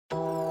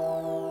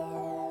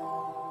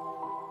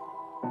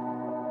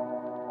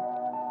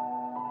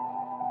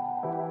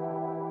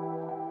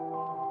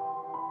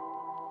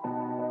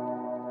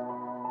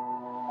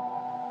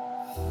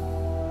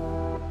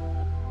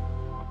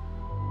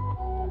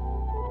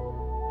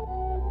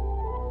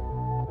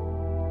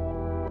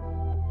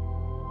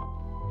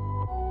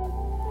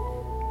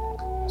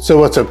So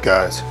what's up,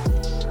 guys?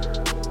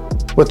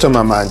 What's on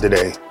my mind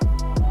today?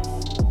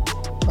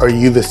 Are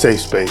you the safe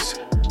space?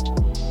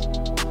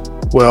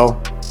 Well,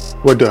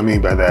 what do I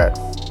mean by that?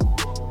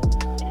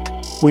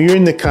 When you're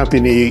in the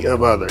company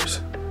of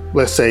others,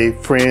 let's say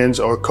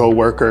friends or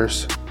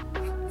co-workers,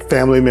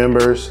 family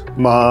members,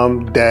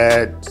 mom,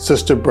 dad,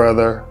 sister,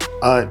 brother,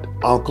 aunt,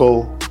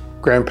 uncle,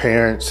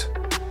 grandparents,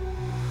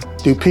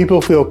 do people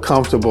feel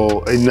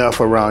comfortable enough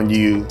around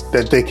you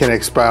that they can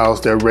espouse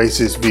their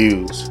racist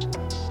views?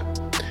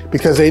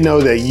 Because they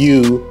know that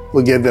you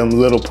will give them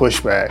little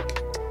pushback,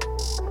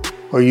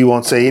 or you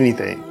won't say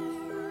anything.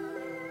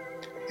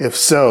 If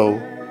so,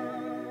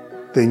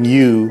 then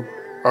you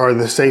are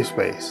the safe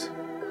space.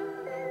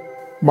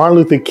 Martin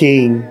Luther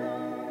King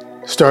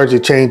started to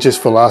change his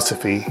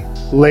philosophy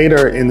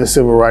later in the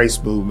civil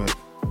rights movement.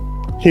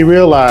 He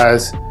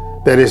realized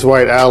that his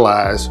white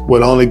allies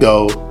would only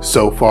go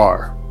so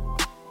far.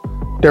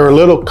 There were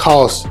little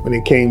costs when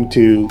it came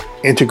to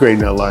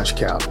integrating a lunch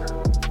counter.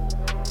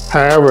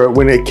 However,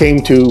 when it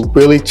came to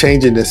really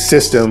changing the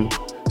system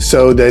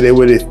so that it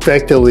would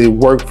effectively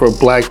work for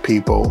Black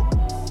people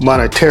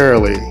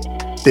monetarily,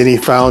 then he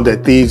found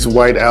that these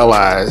white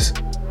allies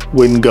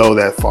wouldn't go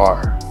that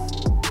far.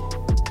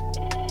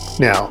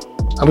 Now,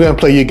 I'm going to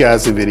play you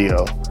guys a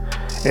video,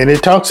 and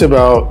it talks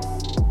about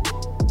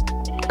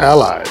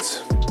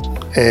allies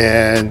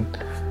and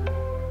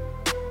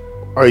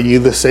are you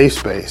the safe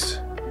space?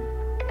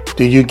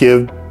 Do you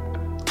give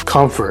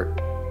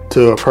comfort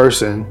to a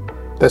person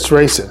that's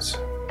racist?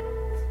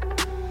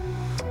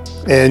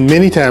 And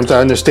many times I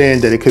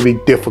understand that it could be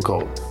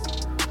difficult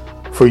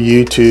for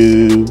you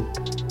to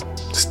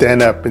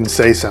stand up and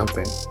say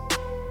something.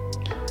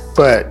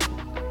 But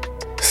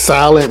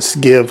silence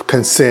gives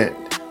consent,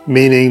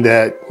 meaning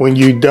that when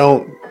you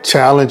don't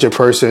challenge a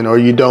person or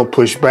you don't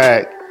push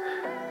back,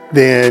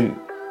 then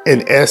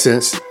in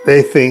essence,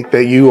 they think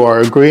that you are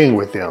agreeing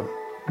with them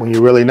when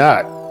you're really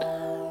not.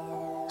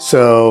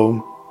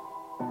 So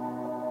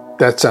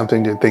that's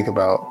something to think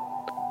about.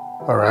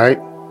 All right,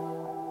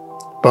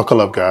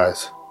 buckle up,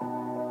 guys.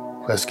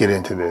 Let's get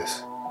into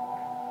this.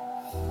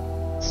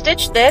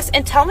 Stitch this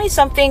and tell me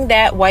something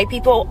that white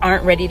people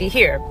aren't ready to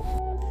hear.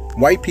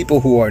 White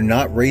people who are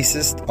not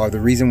racist are the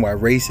reason why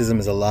racism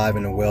is alive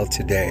and well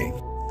today.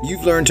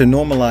 You've learned to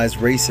normalize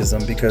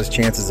racism because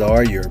chances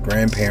are your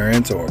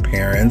grandparents or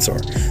parents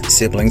or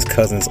siblings,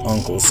 cousins,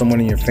 uncles,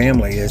 someone in your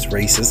family is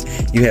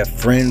racist. You have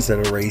friends that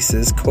are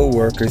racist,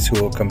 co-workers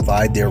who will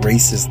confide their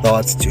racist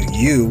thoughts to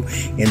you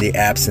in the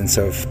absence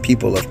of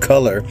people of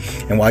color.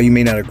 And while you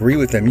may not agree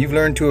with them, you've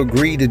learned to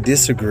agree to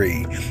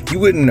disagree. You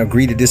wouldn't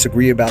agree to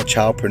disagree about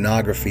child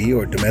pornography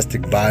or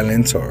domestic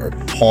violence or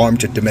harm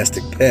to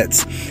domestic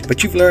pets.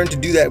 But you've learned to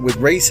do that with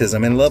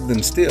racism and love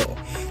them still.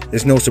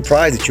 There's no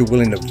surprise that you're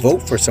willing to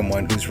vote for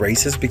someone who's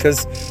racist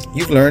because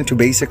you've learned to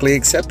basically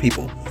accept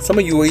people. Some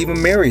of you will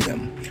even marry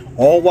them,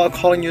 all while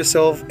calling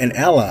yourself an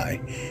ally,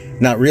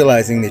 not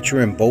realizing that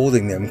you're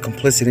emboldening them,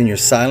 complicit in your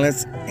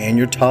silence and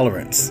your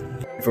tolerance.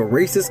 If a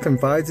racist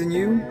confides in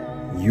you,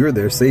 you're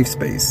their safe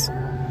space.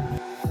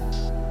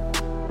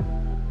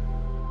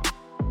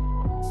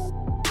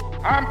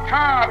 I'm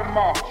tired of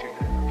marching.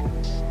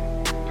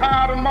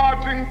 Tired of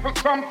marching for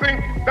something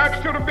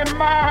that should have been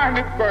mine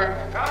at birth.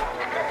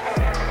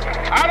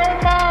 I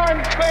don't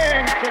mind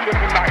saying to you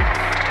tonight,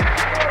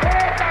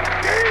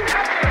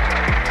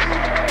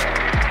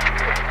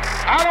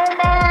 I don't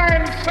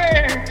mind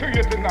saying to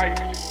you tonight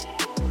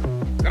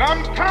that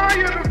I'm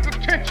tired of the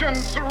tension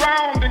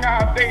surrounding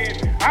our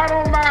days. I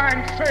don't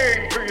mind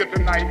saying to you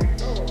tonight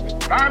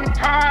that I'm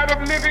tired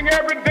of living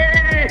every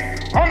day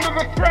under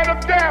the threat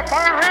of death.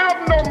 I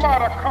have no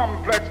martyr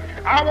complex.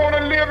 I want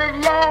to live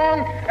as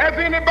long as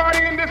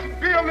anybody in this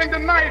building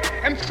tonight,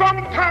 and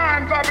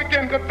sometimes I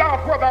begin to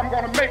doubt whether I'm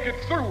going to make it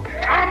through.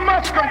 I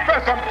must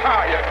confess I'm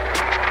tired.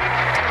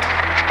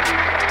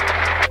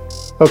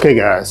 Okay,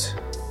 guys.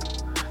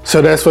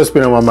 So that's what's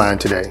been on my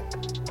mind today.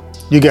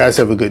 You guys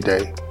have a good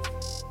day.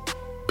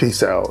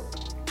 Peace out.